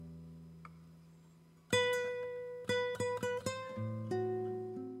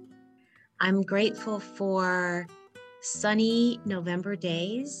I'm grateful for sunny November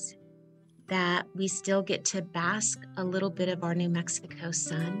days that we still get to bask a little bit of our New Mexico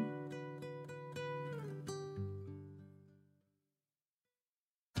sun.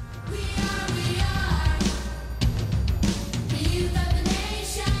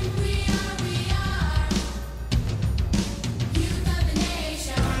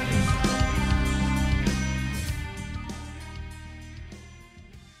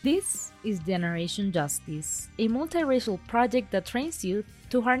 This is Generation Justice, a multiracial project that trains youth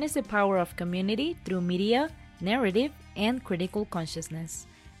to harness the power of community through media, narrative, and critical consciousness.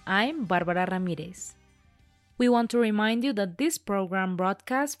 I'm Barbara Ramirez. We want to remind you that this program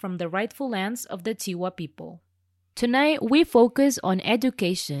broadcasts from the rightful lands of the Tiwa people. Tonight, we focus on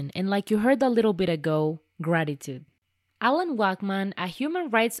education and, like you heard a little bit ago, gratitude. Alan Wagman, a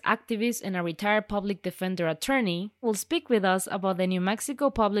human rights activist and a retired public defender attorney, will speak with us about the New Mexico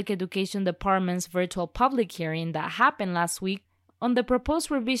Public Education Department's virtual public hearing that happened last week on the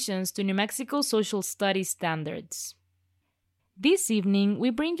proposed revisions to New Mexico Social Studies standards. This evening, we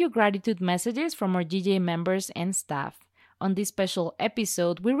bring you gratitude messages from our GJ members and staff. On this special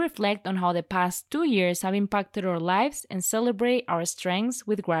episode, we reflect on how the past 2 years have impacted our lives and celebrate our strengths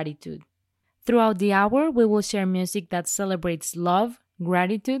with gratitude. Throughout the hour, we will share music that celebrates love,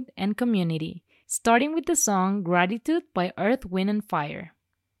 gratitude, and community, starting with the song Gratitude by Earth, Wind, and Fire.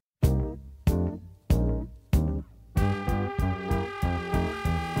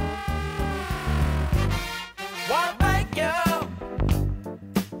 Wanna thank you,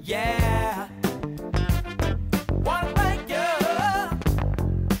 yeah. Wanna thank you.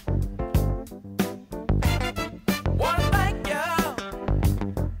 Wanna thank you,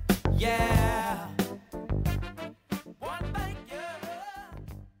 yeah.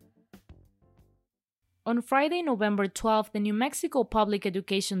 On Friday, November 12th, the New Mexico Public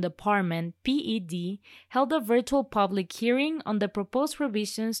Education Department, PED, held a virtual public hearing on the proposed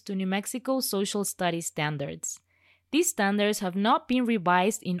revisions to New Mexico Social Studies standards. These standards have not been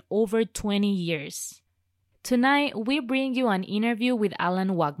revised in over 20 years. Tonight, we bring you an interview with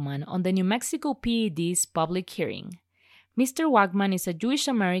Alan Wagman on the New Mexico PED's public hearing. Mr. Wagman is a Jewish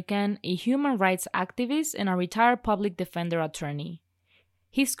American, a human rights activist, and a retired public defender attorney.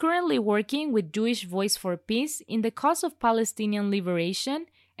 He's currently working with Jewish Voice for Peace in the cause of Palestinian liberation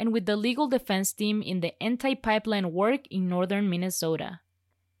and with the legal defense team in the anti-pipeline work in northern Minnesota.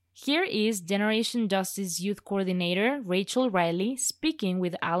 Here is Generation Justice Youth Coordinator Rachel Riley speaking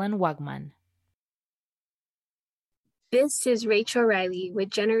with Alan Wagman. This is Rachel Riley with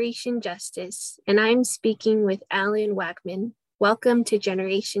Generation Justice, and I'm speaking with Alan Wagman. Welcome to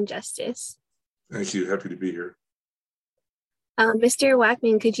Generation Justice. Thank you. Happy to be here. Mr.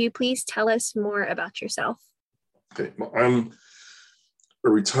 Wagman, could you please tell us more about yourself? Okay, well, I'm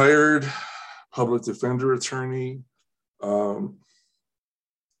a retired public defender attorney.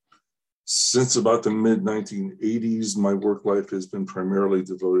 Since about the mid-1980s, my work life has been primarily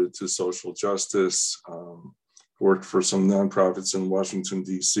devoted to social justice. Worked for some nonprofits in Washington,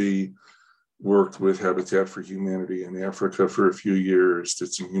 D.C., worked with Habitat for Humanity in Africa for a few years,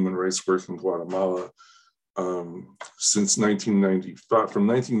 did some human rights work in Guatemala. Since 1995, from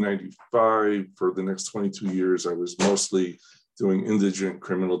 1995 for the next 22 years, I was mostly doing indigent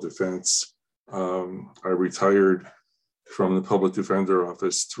criminal defense. I retired from the public defender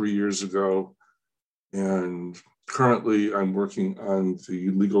office 3 years ago, and currently I'm working on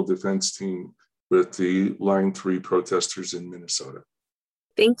the legal defense team with the Line 3 protesters in Minnesota.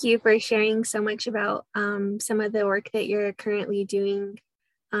 Thank you for sharing so much about some of the work that you're currently doing.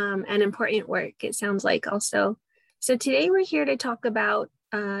 And important work, it sounds like also. So today we're here to talk about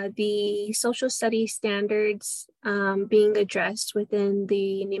the social studies standards being addressed within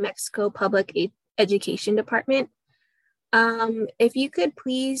the New Mexico Public Education Department. If you could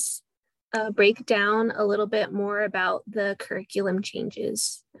please break down a little bit more about the curriculum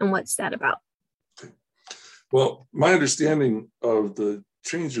changes and what's that about? Okay. Well, my understanding of the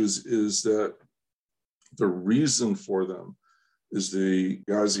changes is that the reason for them is the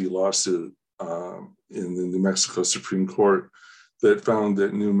Ghazi lawsuit in the New Mexico Supreme Court that found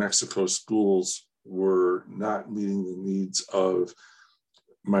that New Mexico schools were not meeting the needs of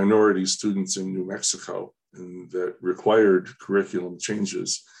minority students in New Mexico, and that required curriculum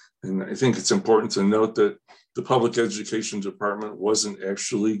changes. And I think it's important to note that the public education department wasn't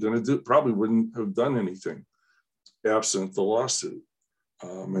actually going to probably wouldn't have done anything absent the lawsuit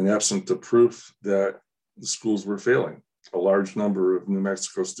and absent the proof that the schools were failing a large number of New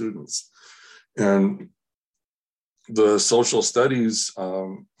Mexico students. And the social studies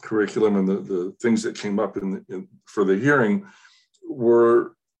curriculum and the things that came up for the hearing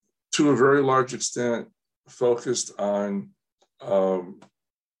were to a very large extent, focused on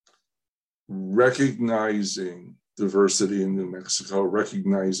recognizing diversity in New Mexico,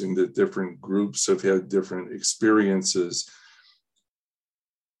 recognizing that different groups have had different experiences,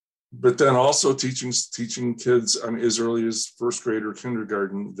 but then also teaching kids, I mean, as early as first grade or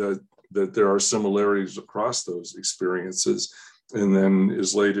kindergarten, that there are similarities across those experiences, and then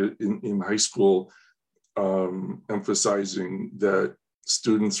as late in high school, emphasizing that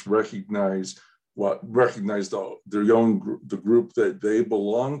students recognize the group that they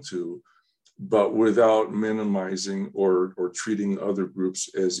belong to, but without minimizing or treating other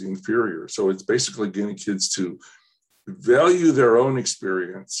groups as inferior. So it's basically getting kids to value their own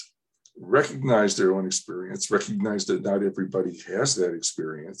experience, recognize their own experience, recognize that not everybody has that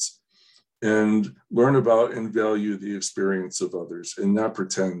experience, and learn about and value the experience of others, and not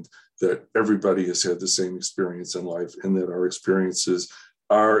pretend that everybody has had the same experience in life and that our experiences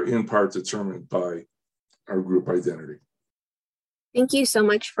are in part determined by our group identity. Thank you so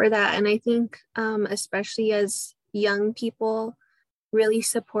much for that. And I think especially as young people, really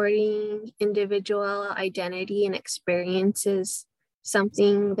supporting individual identity and experience is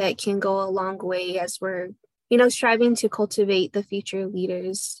something that can go a long way as we're, striving to cultivate the future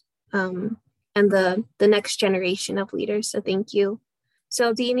leaders and the next generation of leaders. So thank you.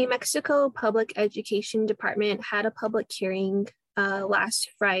 So the New Mexico Public Education Department had a public hearing last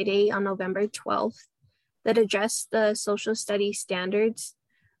Friday on November 12th that addressed the social studies standards.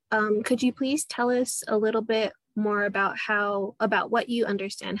 Could you please tell us a little bit more about what you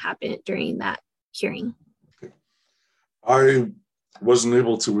understand happened during that hearing? I wasn't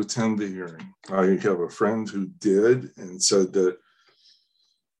able to attend the hearing. I have a friend who did and said that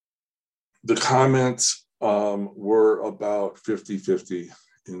the comments were about 50-50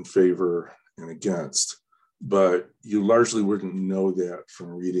 in favor and against, but you largely wouldn't know that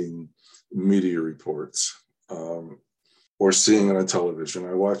from reading media reports or seeing it on television.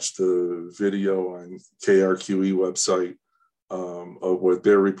 I watched the video on KRQE website of what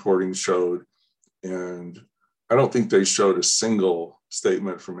their reporting showed, and I don't think they showed a single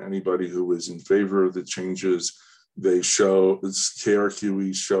statement from anybody who was in favor of the changes.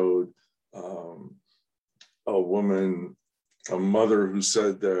 KRQE showed a mother who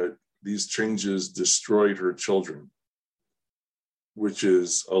said that these changes destroyed her children, which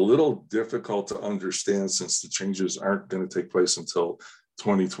is a little difficult to understand since the changes aren't going to take place until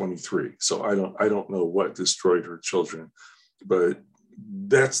 2023. So I don't know what destroyed her children, but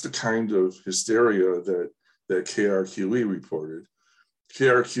that's the kind of hysteria that KRQE reported.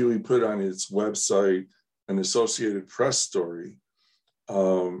 KRQE put on its website an Associated Press story.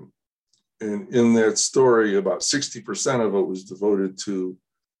 And in that story, about 60% of it was devoted to,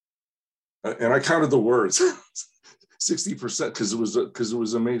 and I counted the words, 60%, because it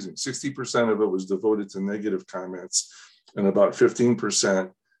was amazing. 60% of it was devoted to negative comments, and about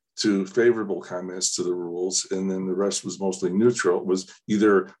 15% to favorable comments to the rules, and then the rest was mostly neutral. It was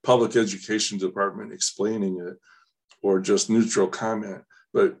either public education department explaining it or just neutral comment.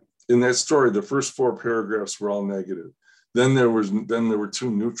 But in that story, the first 4 paragraphs were all negative. Then there were 2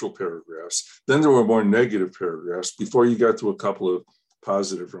 neutral paragraphs. Then there were more negative paragraphs before you got to a couple of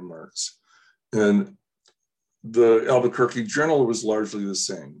positive remarks. And the Albuquerque Journal was largely the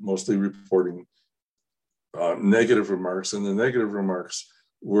same, mostly reporting negative remarks. And the negative remarks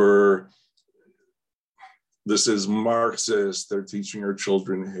were, this is Marxist, they're teaching our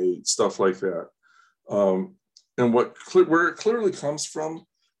children hate, stuff like that. And where it clearly comes from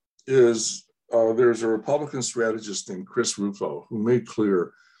is there's a Republican strategist named Chris Rufo who made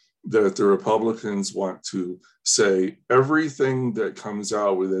clear that the Republicans want to say everything that comes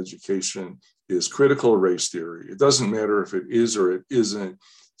out with education is critical race theory. It doesn't matter if it is or it isn't.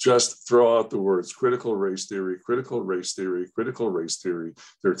 Just throw out the words critical race theory, critical race theory, critical race theory.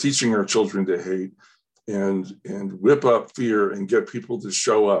 They're teaching our children to hate and whip up fear and get people to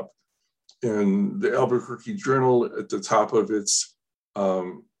show up. And the Albuquerque Journal at the top of its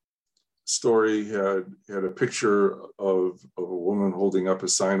story had a picture of a woman holding up a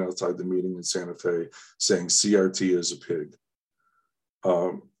sign outside the meeting in Santa Fe saying CRT is a pig.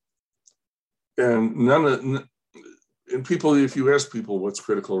 And people, if you ask people what's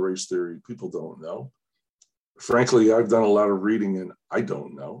critical race theory, people don't know. Frankly, I've done a lot of reading and I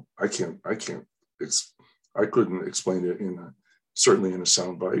don't know. I couldn't explain it certainly in a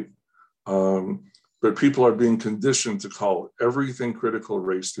soundbite. But people are being conditioned to call everything critical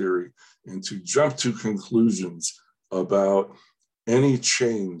race theory and to jump to conclusions about any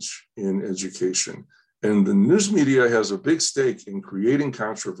change in education. And the news media has a big stake in creating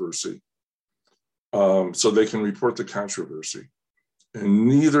controversy so they can report the controversy. And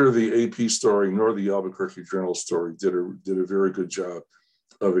neither the AP story nor the Albuquerque Journal story did a very good job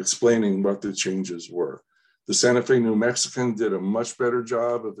of explaining what the changes were. The Santa Fe New Mexican did a much better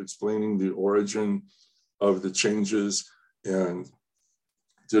job of explaining the origin of the changes and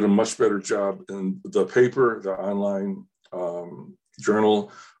did a much better job. And the paper, the online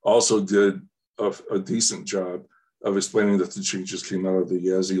journal, also did a decent job of explaining that the changes came out of the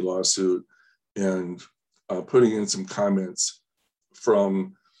Yazzie lawsuit and putting in some comments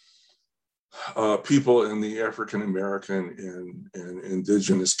from people in the African American and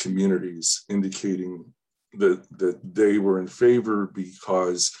indigenous communities indicating that they were in favor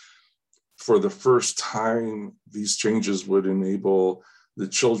because for the first time, these changes would enable the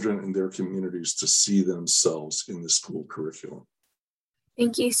children in their communities to see themselves in the school curriculum.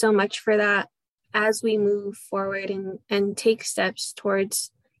 Thank you so much for that. As we move forward and take steps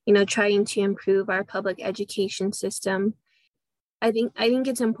towards, trying to improve our public education system, I think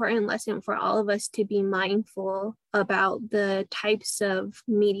it's an important lesson for all of us to be mindful about the types of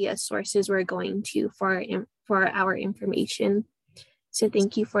media sources we're going to for our information. So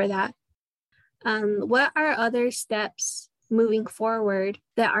thank you for that. What are other steps moving forward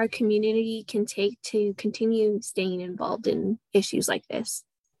that our community can take to continue staying involved in issues like this?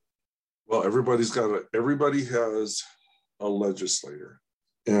 Well, everybody has a legislator.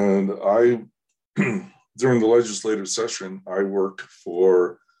 And I, during the legislative session, I work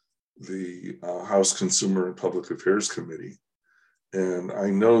for the House Consumer and Public Affairs Committee. And I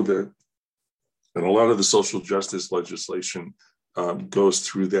know that a lot of the social justice legislation goes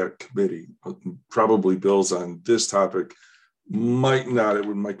through that committee. Probably bills on this topic might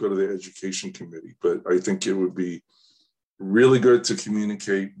go to the Education Committee, but I think it would be really good to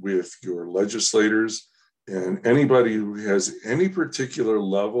communicate with your legislators and anybody who has any particular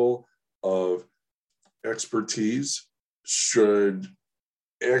level of expertise should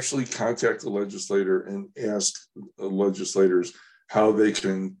actually contact the legislator and ask the legislators how they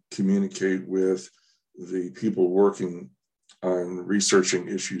can communicate with the people working on researching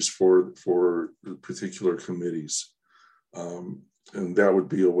issues for particular committees. And that would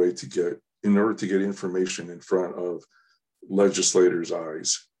be a way in order to get information in front of legislators'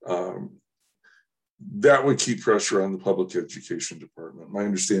 eyes. That would keep pressure on the public education department. My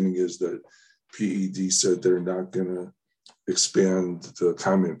understanding is that PED said they're not going to expand the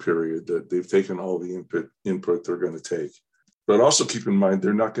comment period, that they've taken all the input they're going to take. But also keep in mind,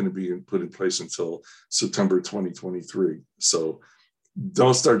 they're not going to be put in place until September 2023. So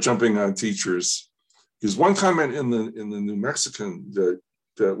don't start jumping on teachers. Because one comment in the New Mexican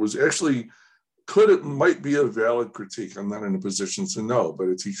that was actually might be a valid critique. I'm not in a position to know, but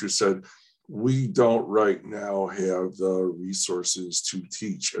a teacher said, we don't right now have the resources to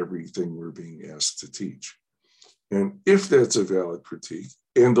teach everything we're being asked to teach. And if that's a valid critique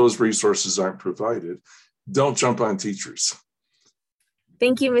and those resources aren't provided, don't jump on teachers.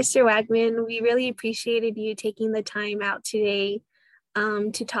 Thank you, Mr. Wagman. We really appreciated you taking the time out today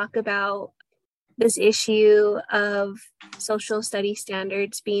to talk about this issue of social studies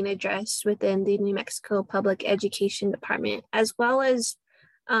standards being addressed within the New Mexico Public Education Department, as well as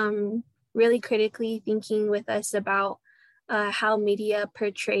really critically thinking with us about how media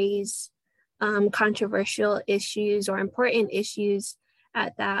portrays controversial issues or important issues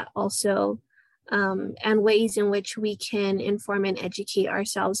at that also, and ways in which we can inform and educate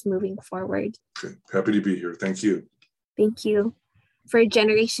ourselves moving forward. Okay. Happy to be here. Thank you. Thank you. For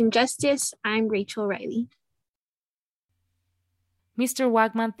Generation Justice, I'm Rachel Riley. Mr.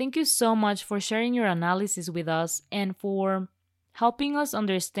 Wagman, thank you so much for sharing your analysis with us and for helping us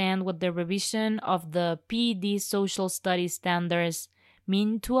understand what the revision of the PED social studies standards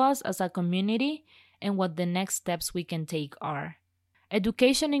mean to us as a community and what the next steps we can take are.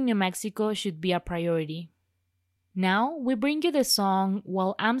 Education in New Mexico should be a priority. Now, we bring you the song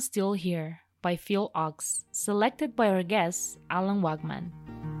While I'm Still Here by Phil Ochs, selected by our guest, Alan Wagman.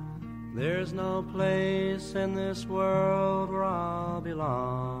 There's no place in this world where I'll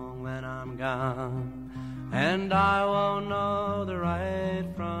belong when I'm gone, and I won't know the right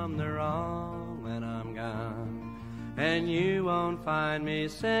from the wrong when I'm gone, and you won't find me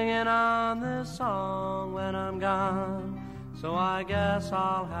singing on this song when I'm gone, so I guess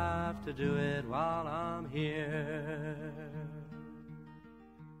I'll have to do it while I'm here.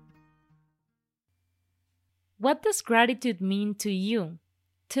 What does gratitude mean to you?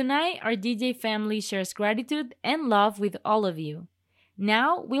 Tonight, our DJ family shares gratitude and love with all of you.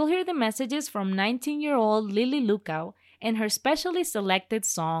 Now, we'll hear the messages from 19-year-old Lily Lukau and her specially selected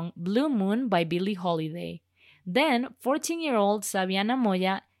song, Blue Moon by Billie Holiday. Then, 14-year-old Saviana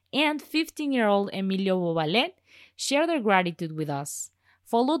Moya and 15-year-old Emilio Bovalet share their gratitude with us,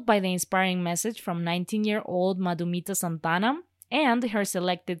 followed by the inspiring message from 19-year-old Madhumita Santana and her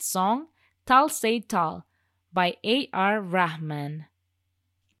selected song, Tal Se Tal, by A.R. Rahman.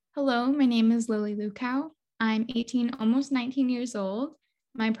 Hello, my name is Lily Lukow. I'm 18, almost 19 years old.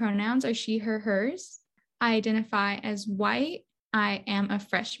 My pronouns are she, her, hers. I identify as white. I am a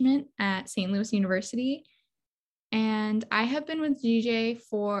freshman at St. Louis University, and I have been with GJ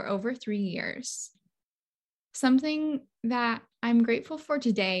for over 3 years. Something that I'm grateful for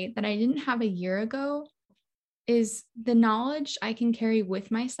today that I didn't have a year ago is the knowledge I can carry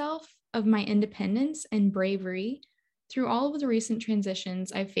with myself of my independence and bravery through all of the recent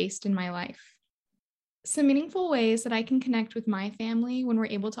transitions I've faced in my life. Some meaningful ways that I can connect with my family when we're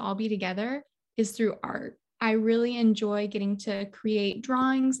able to all be together is through art. I really enjoy getting to create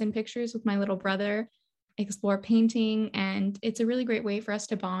drawings and pictures with my little brother, explore painting, and it's a really great way for us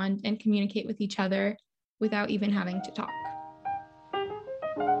to bond and communicate with each other without even having to talk.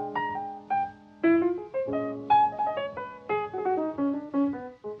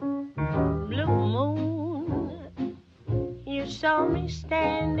 Blue moon, you saw me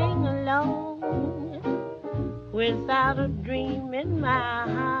standing alone without a dream in my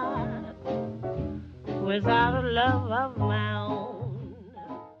heart, without a love of my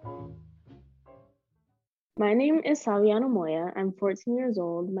own. My name is Saviana Moya. I'm 14 years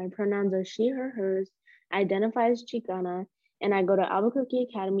old. My pronouns are she, her, hers. I identify as Chicana, and I go to Albuquerque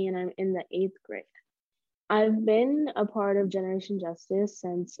Academy, and I'm in the 8th grade. I've been a part of Generation Justice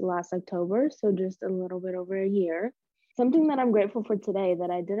since last October, so just a little bit over a year. Something that I'm grateful for today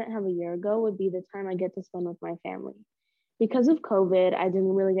that I didn't have a year ago would be the time I get to spend with my family. Because of COVID, I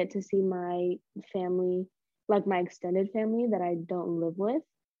didn't really get to see my family, like my extended family that I don't live with.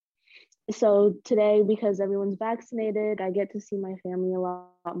 So today, because everyone's vaccinated, I get to see my family a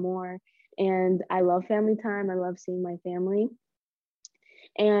lot more. And I love family time. I love seeing my family.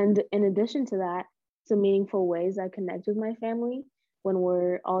 And in addition to that, some meaningful ways I connect with my family when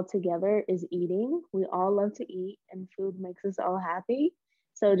we're all together is eating. We all love to eat, and food makes us all happy.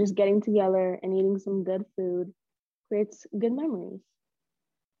 So just getting together and eating some good food creates good memories.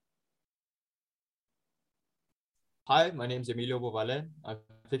 Hi, my name is Emilio Bovalet. I'm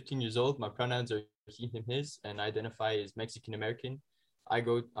 15 years old. My pronouns are he, him, his, and I identify as Mexican American.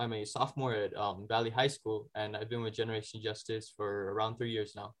 I'm a sophomore at Valley High School, and I've been with Generation Justice for around 3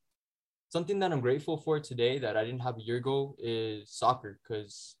 years now. Something that I'm grateful for today that I didn't have a year ago is soccer,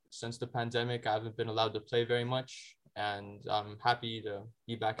 because since the pandemic, I haven't been allowed to play very much, and I'm happy to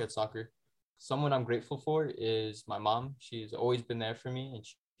be back at soccer. Someone I'm grateful for is my mom. She's always been there for me, and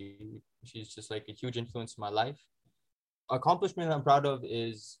she's just like a huge influence in my life. Accomplishment I'm proud of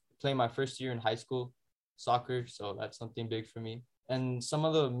is playing my first year in high school soccer, so that's something big for me. And some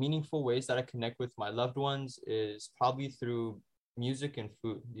of the meaningful ways that I connect with my loved ones is probably through music and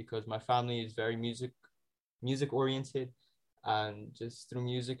food, because my family is very music oriented, and just through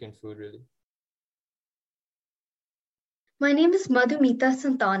music and food, really. My name is Madhumita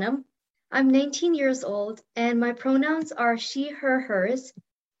Santana. I'm 19 years old, and my pronouns are she, her, hers.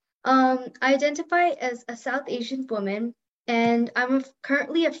 I identify as a South Asian woman, and I'm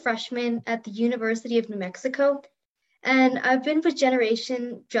currently a freshman at the University of New Mexico. And I've been with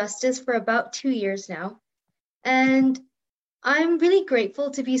Generation Justice for about 2 years now. And I'm really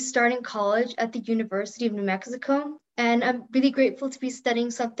grateful to be starting college at the University of New Mexico. And I'm really grateful to be studying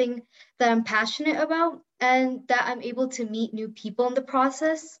something that I'm passionate about and that I'm able to meet new people in the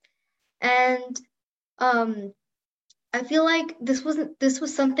process. And I feel like this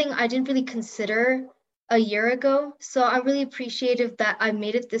was something I didn't really consider a year ago. So I'm really appreciative that I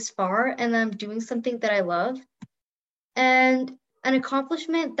made it this far and I'm doing something that I love. And an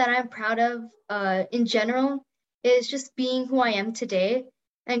accomplishment that I'm proud of in general is just being who I am today.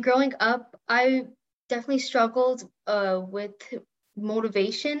 And growing up, I definitely struggled with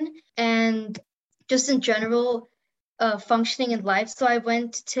motivation and just in general functioning in life. So I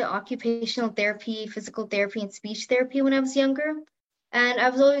went to occupational therapy, physical therapy, and speech therapy when I was younger. And I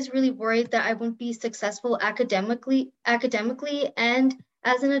was always really worried that I wouldn't be successful academically and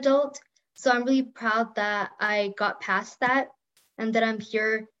as an adult. So I'm really proud that I got past that and that I'm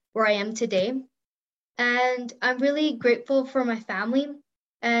here where I am today. And I'm really grateful for my family.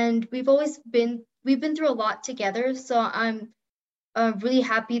 And we've been through a lot together. So I'm really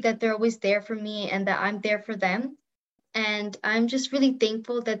happy that they're always there for me and that I'm there for them. And I'm just really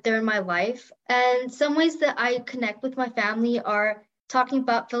thankful that they're in my life. And some ways that I connect with my family are talking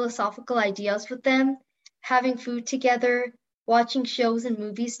about philosophical ideas with them, having food together, watching shows and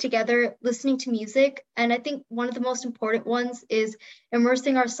movies together, listening to music. And I think one of the most important ones is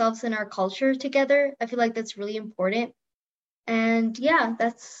immersing ourselves in our culture together. I feel like that's really important. And yeah,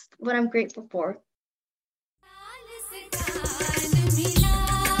 that's what I'm grateful for.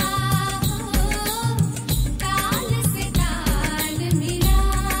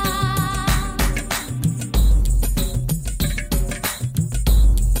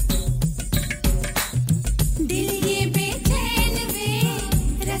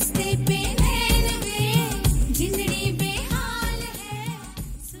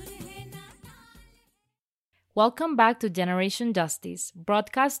 Welcome back to Generation Justice,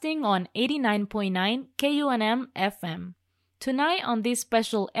 broadcasting on 89.9 KUNM FM. Tonight on this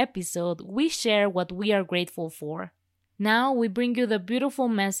special episode, we share what we are grateful for. Now we bring you the beautiful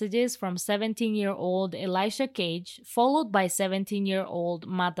messages from 17-year-old Elisha Cage, followed by 17-year-old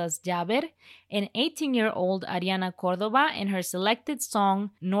Matas Jaber and 18-year-old Ariana Cordova and her selected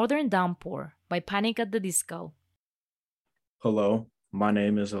song Northern Downpour by Panic at the Disco. Hello. My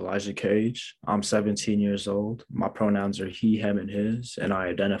name is Elijah Cage. I'm 17 years old. My pronouns are he, him, and his, and I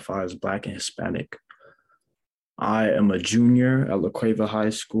identify as Black and Hispanic. I am a junior at La Cueva High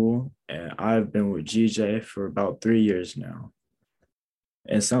School, and I've been with GJ for about 3 years now.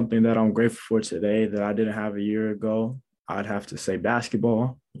 And something that I'm grateful for today that I didn't have a year ago, I'd have to say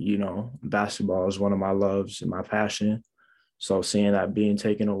basketball. You know, basketball is one of my loves and my passion. So seeing that being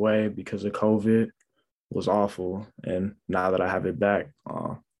taken away because of COVID was awful. And now that I have it back,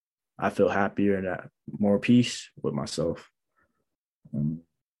 I feel happier and at more peace with myself.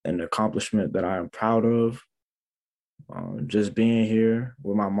 An accomplishment that I am proud of, just being here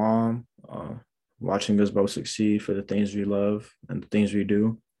with my mom, watching us both succeed for the things we love and the things we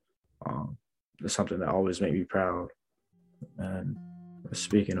do, is something that always makes me proud. And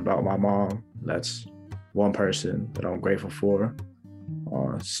speaking about my mom, that's one person that I'm grateful for,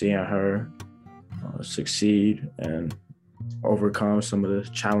 seeing her succeed and overcome some of the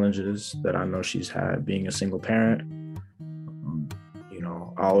challenges that I know she's had being a single parent. You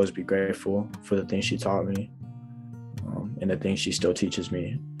know, I'll always be grateful for the things she taught me, and the things she still teaches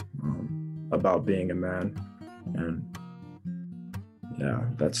me about being a man. And yeah,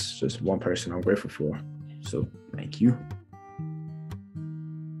 that's just one person I'm grateful for. So thank you.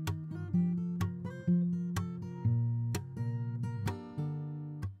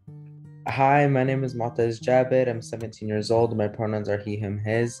 Hi, my name is Matas Jaber. I'm 17 years old. My pronouns are he, him,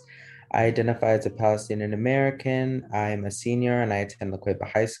 his. I identify as a Palestinian American. I'm a senior and I attend La Cueva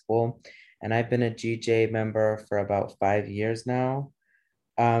High School. And I've been a GJ member for about 5 years now.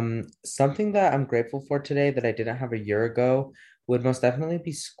 Something that I'm grateful for today that I didn't have a year ago would most definitely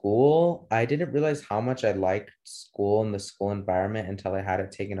be school. I didn't realize how much I liked school and the school environment until I had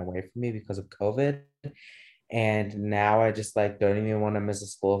it taken away from me because of COVID. And now I just don't even want to miss a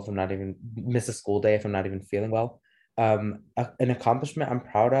school day if I'm not even feeling well. An accomplishment I'm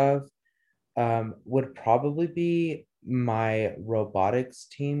proud of would probably be my robotics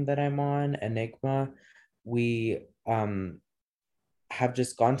team that I'm on, Enigma. We have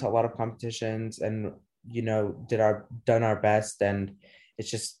just gone to a lot of competitions and, you know, done our best, and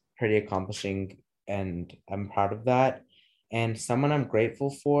it's just pretty accomplishing, and I'm proud of that. And someone I'm grateful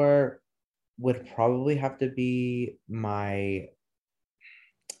for would probably have to be my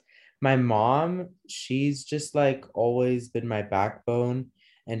mom. She's just always been my backbone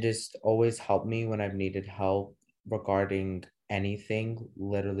and just always helped me when I've needed help regarding anything,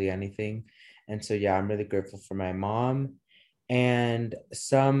 literally anything. And so, yeah, I'm really grateful for my mom. And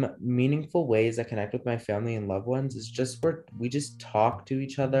some meaningful ways I connect with my family and loved ones is just we just talk to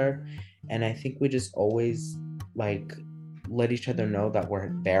each other. And I think we just always let each other know that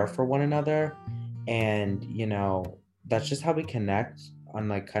we're there for one another. And, you know, that's just how we connect on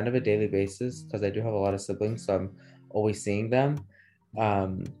kind of a daily basis, because I do have a lot of siblings, so I'm always seeing them.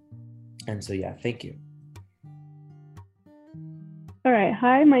 And so, yeah, thank you. All right.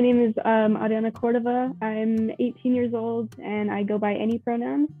 Hi, my name is Ariana Cordova. I'm 18 years old and I go by any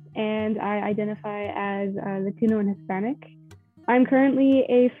pronouns, and I identify as Latino and Hispanic. I'm currently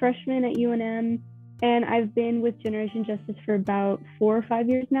a freshman at UNM, and I've been with Generation Justice for about 4 or 5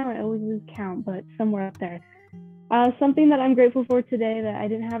 years now. I always lose count, but somewhere up there. Something that I'm grateful for today that I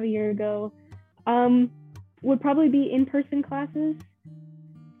didn't have a year ago would probably be in-person classes.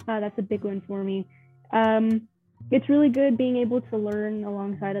 That's a big one for me. It's really good being able to learn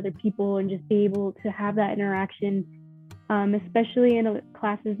alongside other people and just be able to have that interaction, especially in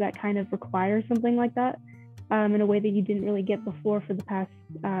classes that kind of require something like that in a way that you didn't really get before for the past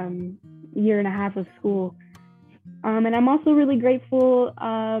year and a half of school. And I'm also really grateful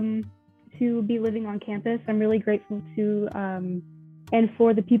to be living on campus. I'm really grateful to, and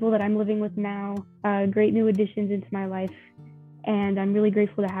for the people that I'm living with now, great new additions into my life, and I'm really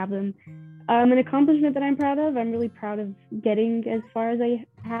grateful to have them. An accomplishment that I'm proud of, I'm really proud of getting as far as I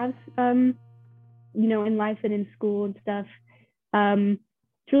have, in life and in school and stuff.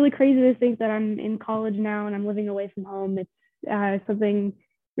 It's really crazy to think that I'm in college now and I'm living away from home. It's something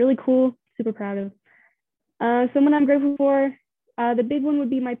really cool, super proud of. Someone I'm grateful for, the big one would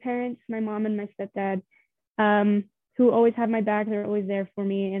be my parents, my mom and my stepdad, who always have my back. They're always there for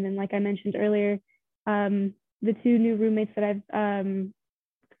me. And then, like I mentioned earlier, the two new roommates that I've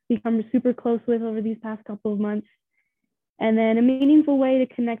become super close with over these past couple of months. And then a meaningful way to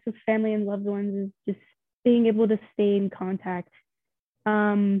connect with family and loved ones is just being able to stay in contact.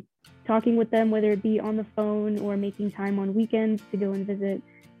 Talking with them, whether it be on the phone or making time on weekends to go and visit.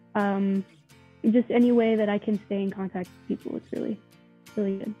 Just any way that I can stay in contact with people. It's really,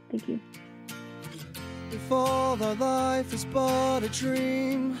 really good. Thank you. If all our life is but a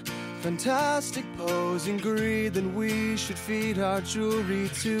dream, fantastic pose and greed, then we should feed our jewelry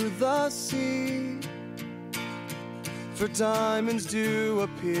to the sea. For diamonds do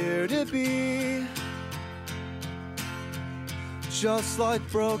appear to be just like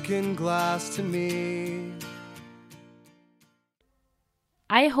broken glass to me.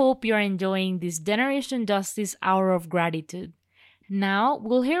 I hope you're enjoying this Generation Justice Hour of Gratitude. Now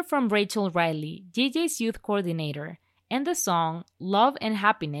we'll hear from Rachel Riley, GJ's youth coordinator, and the song Love and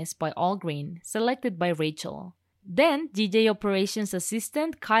Happiness by All Green, selected by Rachel. Then GJ Operations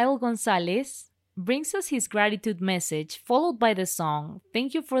Assistant Kyle Gonzalez brings us his gratitude message, followed by the song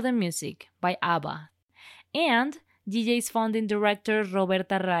Thank You for the Music by ABBA. And GJ's founding director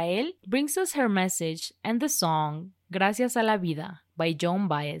Roberta Rael brings us her message and the song Gracias a la Vida by Joan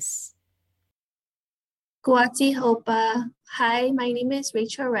Baez. Guati Hopa. Hi, my name is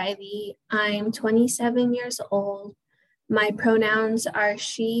Rachel Riley. I'm 27 years old. My pronouns are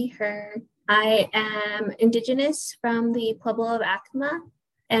she, her. I am Indigenous from the Pueblo of Acoma,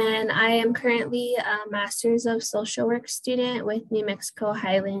 and I am currently a Master's of Social Work student with New Mexico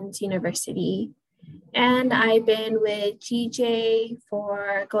Highlands University. And I've been with GJ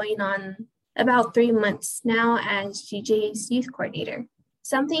for going on about 3 months now as GJ's youth coordinator.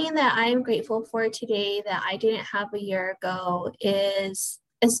 Something that I'm grateful for today that I didn't have a year ago is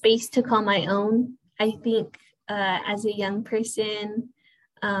a space to call my own. I think as a young person,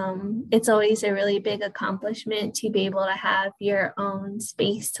 it's always a really big accomplishment to be able to have your own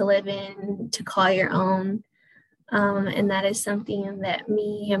space to live in, to call your own. And that is something that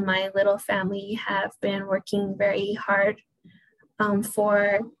me and my little family have been working very hard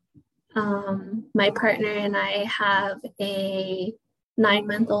for. My partner and I have a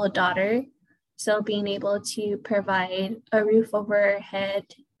 9-month-old daughter. So being able to provide a roof over our head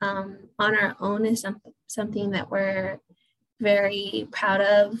on our own is something that we're very proud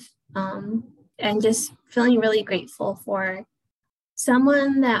of, and just feeling really grateful for.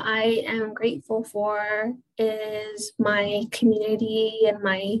 Someone that I am grateful for is my community and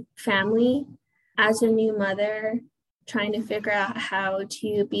my family. As a new mother, trying to figure out how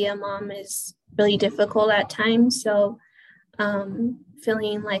to be a mom is really difficult at times. So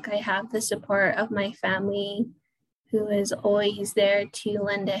feeling like I have the support of my family who is always there to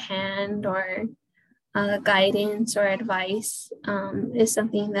lend a hand or guidance or advice is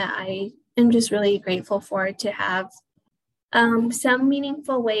something that I am just really grateful for to have. Some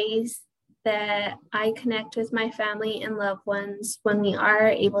meaningful ways that I connect with my family and loved ones when we are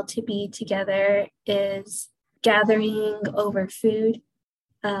able to be together is gathering over food.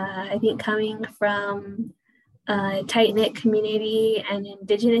 I think coming from a tight-knit community and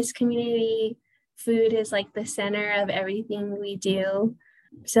Indigenous community, food is like the center of everything we do.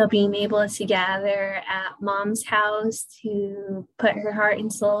 So being able to gather at Mom's house to put her heart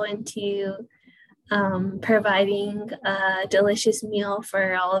and soul into providing a delicious meal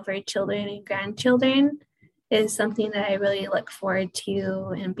for all of our children and grandchildren is something that I really look forward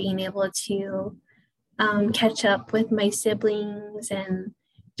to, and being able to catch up with my siblings and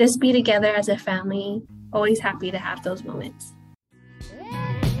just be together as a family. Always happy to have those moments.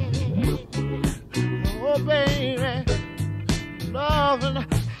 Oh, baby, love and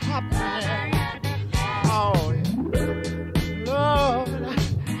happiness. Oh, yeah. Love and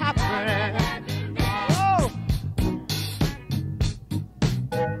happiness. Oh.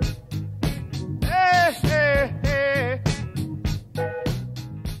 Hey, hey, hey.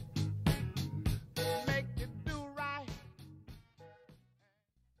 Make it do right.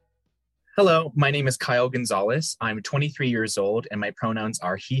 Hello, my name is Kyle Gonzalez. I'm 23 years old and my pronouns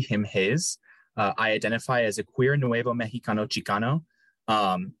are he, him, his. I identify as a queer Nuevo Mexicano Chicano.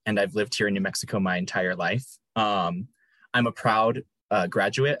 and I've lived here in New Mexico my entire life. I'm a proud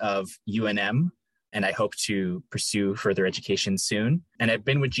graduate of UNM, and I hope to pursue further education soon. And I've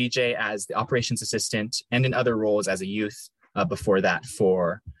been with GJ as the operations assistant and in other roles as a youth before that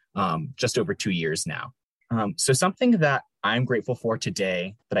for just over 2 years now. So something that I'm grateful for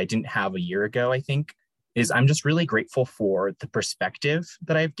today that I didn't have a year ago, I think, is I'm just really grateful for the perspective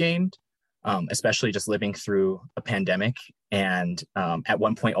that I've gained, especially just living through a pandemic and at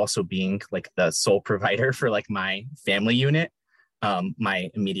one point also being like the sole provider for like my family unit, my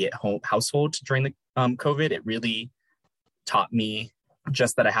immediate household during the COVID. It really taught me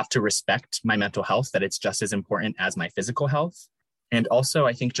just that I have to respect my mental health, that it's just as important as my physical health. And also,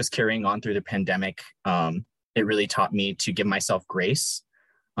 I think just carrying on through the pandemic, it really taught me to give myself grace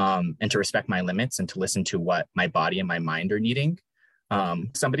and to respect my limits and to listen to what my body and my mind are needing.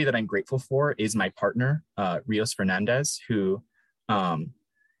 Somebody that I'm grateful for is my partner, Rios Fernandez, who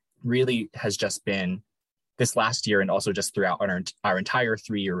really has just been this last year and also just throughout our entire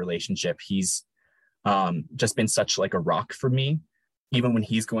 3-year relationship. He's just been such like a rock for me. Even when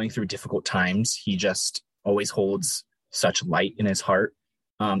he's going through difficult times, he just always holds such light in his heart.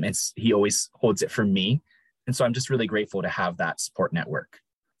 And he always holds it for me. And so I'm just really grateful to have that support network.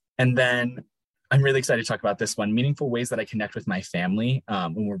 And then I'm really excited to talk about this one, meaningful ways that I connect with my family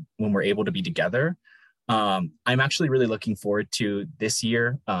when we're able to be together. I'm actually really looking forward to this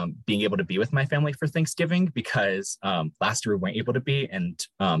year being able to be with my family for Thanksgiving, because last year we weren't able to be, and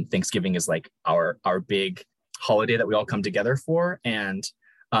Thanksgiving is like our big holiday that we all come together for. And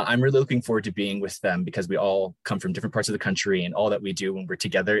I'm really looking forward to being with them because we all come from different parts of the country, and all that we do when we're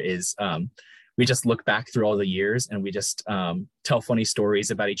together is we just look back through all the years and we just tell funny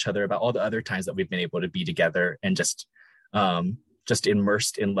stories about each other, about all the other times that we've been able to be together, and just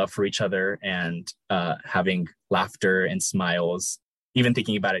immersed in love for each other and having laughter and smiles. Even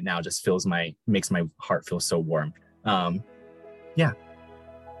thinking about it now just makes my heart feel so warm. Yeah.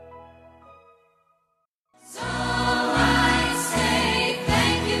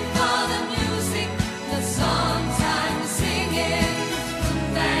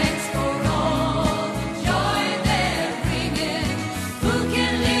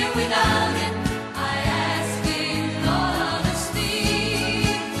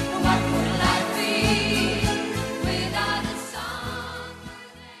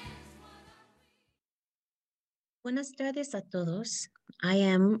 Buenas tardes a todos. I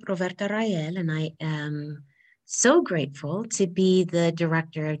am Roberta Rael, and I am so grateful to be the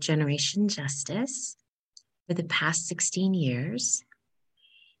director of Generation Justice for the past 16 years.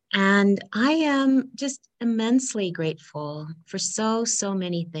 And I am just immensely grateful for so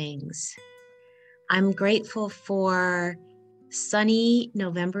many things. I'm grateful for sunny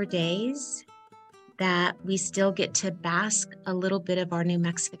November days that we still get to bask a little bit of our New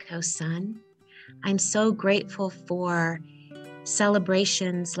Mexico sun. I'm so grateful for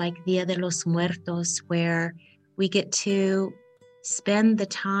celebrations like Dia de los Muertos, where we get to spend the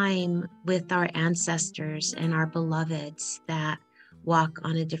time with our ancestors and our beloveds that walk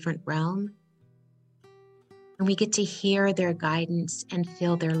on a different realm. And we get to hear their guidance and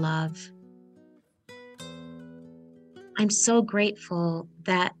feel their love. I'm so grateful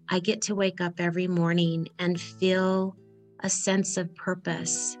that I get to wake up every morning and feel a sense of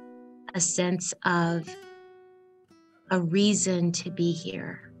purpose, a sense of a reason to be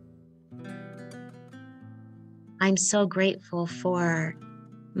here. I'm so grateful for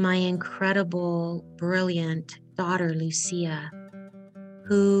my incredible, brilliant daughter, Lucia,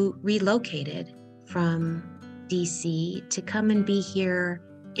 who relocated from DC to come and be here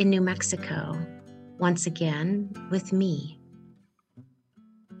in New Mexico once again with me.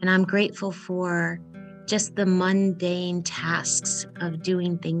 And I'm grateful for just the mundane tasks of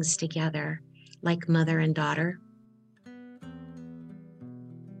doing things together, like mother and daughter.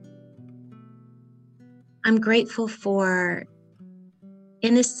 I'm grateful for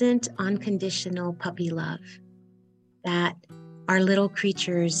innocent, unconditional puppy love that our little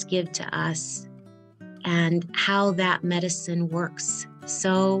creatures give to us, and how that medicine works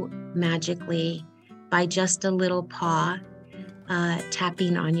so magically by just a little paw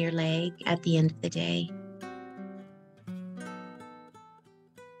tapping on your leg at the end of the day.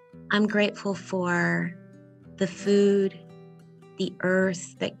 I'm grateful for the food, the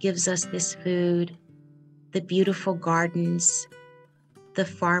earth that gives us this food, the beautiful gardens, the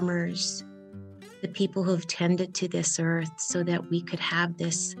farmers, the people who've tended to this earth so that we could have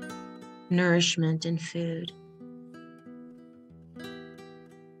this nourishment and food.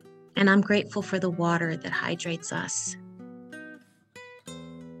 And I'm grateful for the water that hydrates us.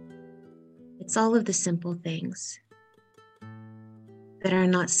 It's all of the simple things. that are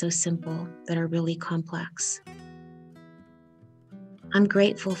not so simple, that are really complex. I'm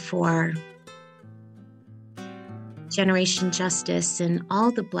grateful for Generation Justice and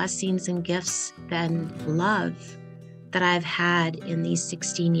all the blessings and gifts and love that I've had in these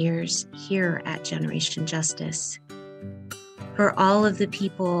 16 years here at Generation Justice. For all of the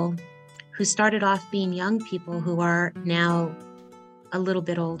people who started off being young people who are now a little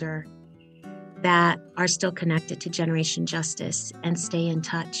bit older, that are still connected to Generation Justice and stay in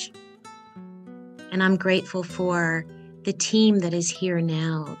touch. And I'm grateful for the team that is here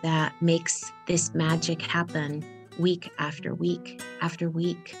now that makes this magic happen week after week after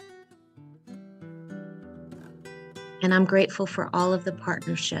week. And I'm grateful for all of the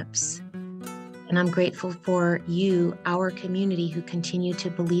partnerships. And I'm grateful for you, our community, who continue to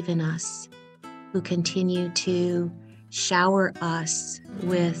believe in us, who continue to shower us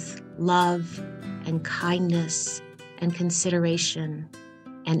with love and kindness and consideration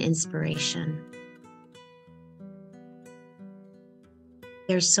and inspiration.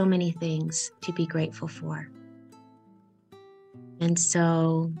 There's so many things to be grateful for. And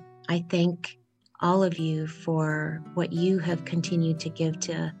so I thank all of you for what you have continued to give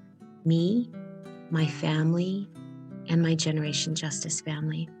to me, my family, and my Generation Justice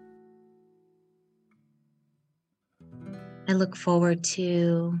family. I look forward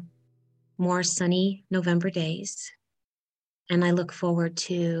to more sunny November days, and I look forward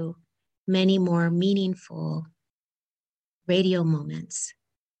to many more meaningful radio moments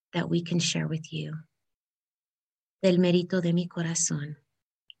that we can share with you. Del mérito de mi corazón.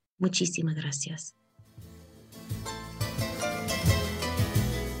 Muchísimas gracias.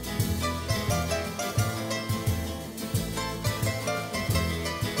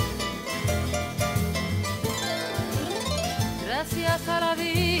 Gracias a la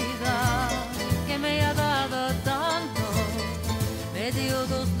vida que me ha dado tanto, me dio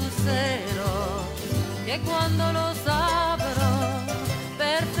dos luceros que cuando los abro,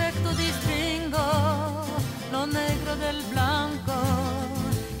 perfecto distingo lo negro del blanco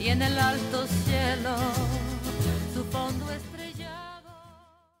y en el alto cielo su fondo estrellado.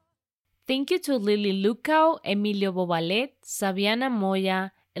 Thank you to Lily Lucao, Emilio Bovalet, Saviana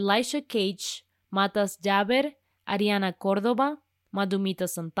Moya, Elisha Cage, Matas Jaber, Ariana Cordova, Madhumita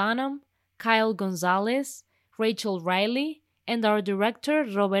Santanam, Kyle Gonzalez, Rachel Riley, and our director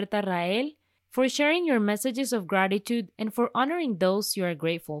Roberta Rael for sharing your messages of gratitude and for honoring those you are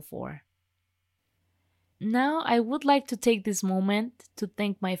grateful for. Now, I would like to take this moment to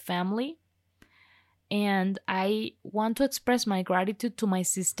thank my family, and I want to express my gratitude to my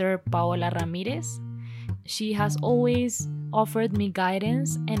sister Paola Ramirez. She has always offered me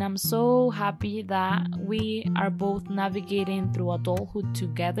guidance, and I'm so happy that we are both navigating through adulthood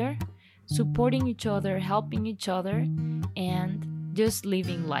together, supporting each other, helping each other, and just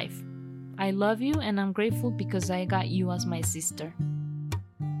living life. I love you, and I'm grateful because I got you as my sister.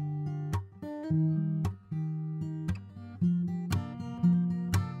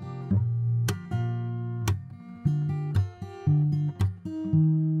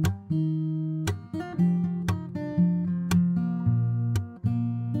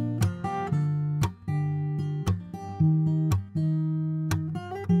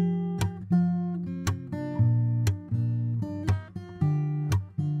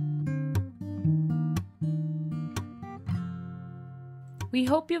 We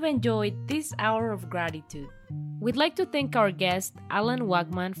hope you've enjoyed this hour of gratitude. We'd like to thank our guest, Alan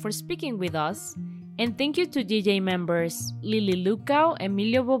Wagman, for speaking with us, and thank you to DJ members Lily Lucao,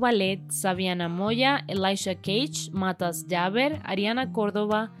 Emilio Bovalet, Saviana Moya, Elisha Cage, Matas Jaber, Ariana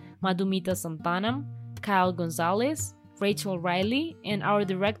Cordova, Madhumita Santanam, Kyle Gonzalez, Rachel Riley, and our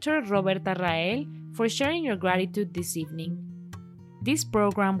director, Roberta Rael, for sharing your gratitude this evening. This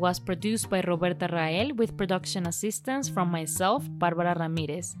program was produced by Roberta Rael with production assistance from myself, Barbara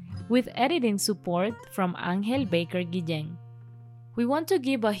Ramirez, with editing support from Angel Baker Guillén. We want to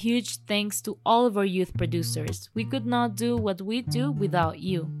give a huge thanks to all of our youth producers. We could not do what we do without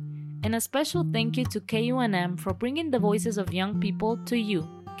you. And a special thank you to KUNM for bringing the voices of young people to you,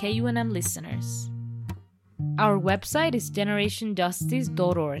 KUNM listeners. Our website is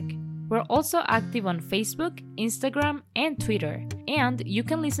generationjustice.org. We're also active on Facebook, Instagram, and Twitter, and you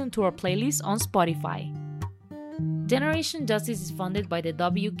can listen to our playlist on Spotify. Generation Justice is funded by the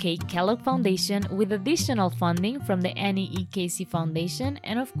W.K. Kellogg Foundation with additional funding from the NEEKC Foundation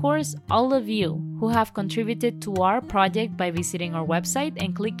and, of course, all of you who have contributed to our project by visiting our website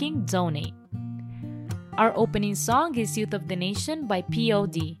and clicking Donate. Our opening song is Youth of the Nation by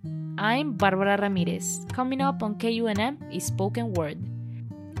P.O.D. I'm Barbara Ramirez. Coming up on KUNM is Spoken Word.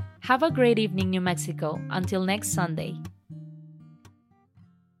 Have a great evening, New Mexico. Until next Sunday.